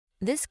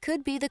This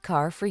could be the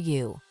car for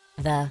you.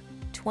 The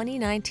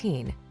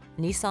 2019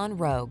 Nissan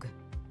Rogue.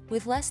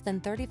 With less than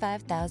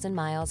 35,000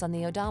 miles on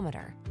the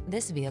odometer,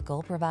 this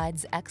vehicle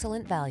provides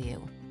excellent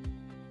value.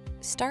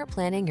 Start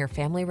planning your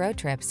family road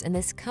trips in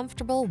this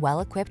comfortable,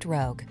 well-equipped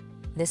Rogue.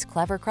 This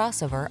clever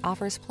crossover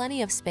offers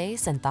plenty of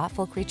space and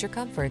thoughtful creature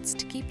comforts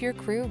to keep your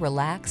crew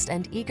relaxed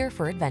and eager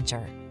for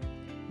adventure.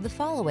 The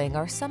following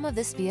are some of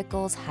this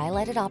vehicle's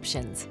highlighted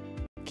options: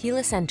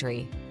 keyless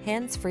entry,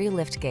 hands-free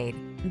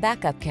liftgate,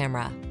 backup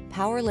camera,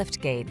 power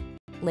liftgate,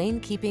 lane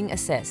keeping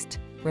assist,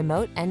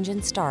 remote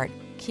engine start,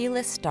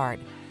 keyless start,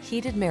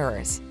 heated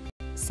mirrors,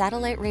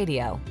 satellite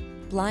radio,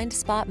 blind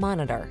spot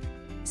monitor.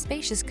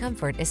 Spacious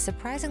comfort is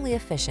surprisingly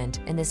efficient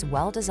in this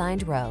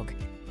well-designed Rogue.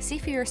 See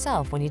for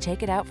yourself when you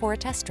take it out for a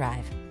test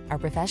drive. Our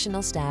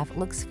professional staff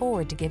looks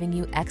forward to giving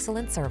you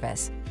excellent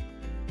service.